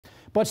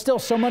But still,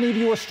 so many of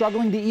you are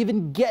struggling to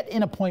even get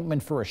an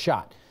appointment for a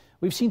shot.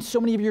 We've seen so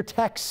many of your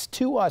texts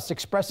to us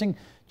expressing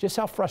just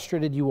how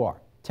frustrated you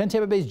are. 10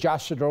 Tampa Bay's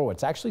Josh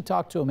Sidorowicz actually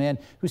talked to a man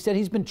who said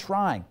he's been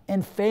trying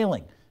and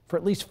failing for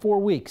at least 4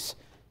 weeks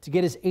to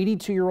get his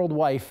 82-year-old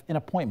wife an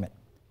appointment.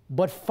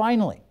 But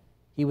finally,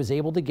 he was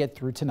able to get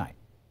through tonight.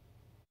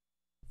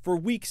 For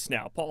weeks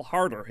now, Paul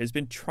Harter has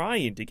been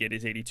trying to get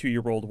his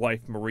 82-year-old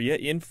wife, Maria,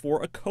 in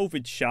for a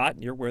COVID shot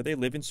near where they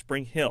live in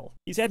Spring Hill.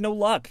 He's had no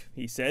luck,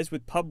 he says,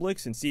 with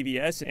Publix and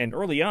CVS, and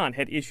early on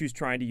had issues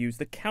trying to use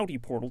the county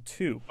portal,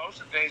 too.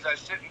 Most of the days I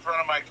sit in front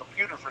of my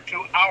computer for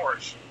 2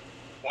 hours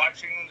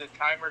watching the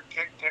timer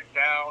tick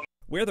down.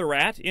 Where they're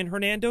at in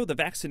Hernando, the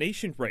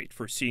vaccination rate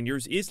for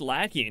seniors is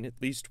lagging, at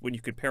least when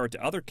you compare it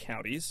to other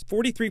counties.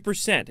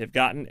 43% have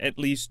gotten at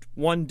least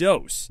 1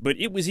 dose. But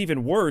it was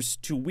even worse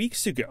 2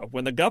 weeks ago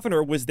when the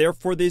governor was there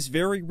for this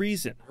very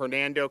reason.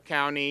 Hernando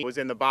County was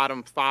in the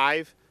bottom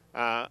 5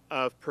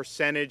 of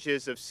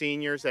percentages of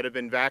seniors that have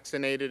been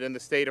vaccinated in the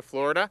state of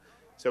Florida.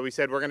 So we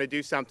said we're going to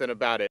do something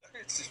about it.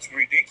 It's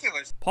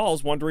ridiculous.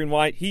 Paul's wondering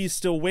why he's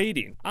still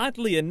waiting.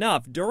 Oddly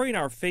enough, during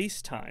our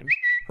FaceTime,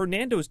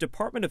 Hernando's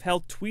Department of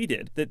Health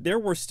tweeted that there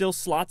were still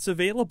slots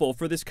available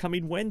for this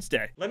coming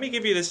Wednesday. Let me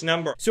give you this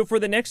number. So for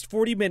the next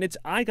 40 minutes,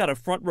 I got a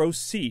front row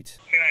seat.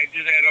 Can I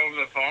do that over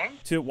the phone?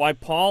 To why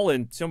Paul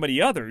and so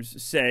many others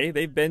say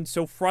they've been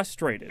so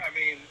frustrated. I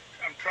mean,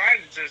 I'm trying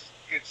to just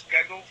get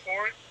scheduled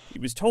for it. He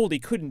was told he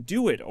couldn't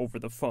do it over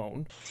the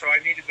phone. So I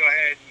need to go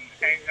ahead and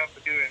hang up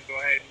and do it and go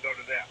ahead and go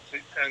to them. So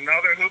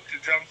another hoop to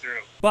jump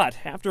through. But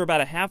after about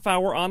a half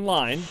hour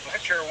online,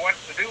 Not sure what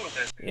to do with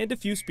this. and a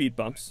few speed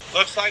bumps,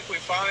 Looks like we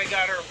finally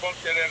got her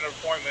booked at an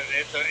appointment.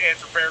 It's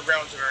a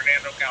fairgrounds in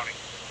Hernando County.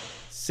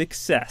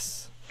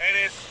 success. And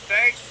it's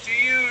thanks to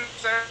you,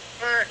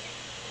 sir.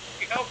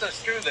 You helped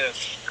us through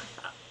this.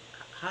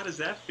 How does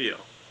that feel?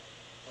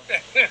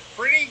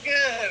 Pretty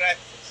good.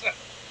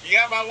 You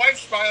got my wife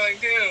smiling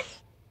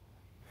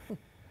too.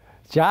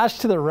 Josh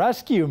to the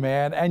rescue,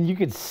 man. And you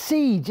could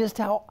see just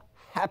how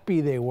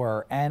happy they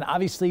were. And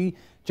obviously,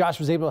 Josh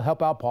was able to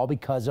help out Paul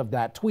because of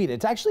that tweet.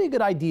 It's actually a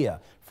good idea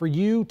for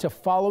you to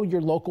follow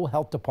your local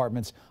health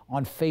departments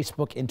on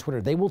Facebook and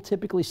Twitter. They will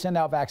typically send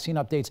out vaccine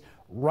updates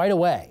right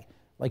away,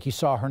 like you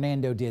saw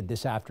Hernando did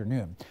this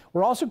afternoon.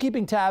 We're also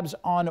keeping tabs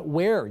on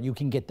where you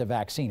can get the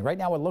vaccine. Right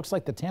now, it looks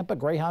like the Tampa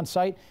Greyhound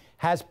site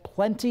has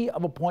plenty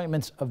of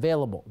appointments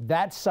available.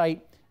 That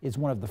site is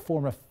one of the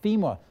former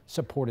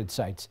FEMA-supported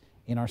sites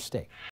in our state.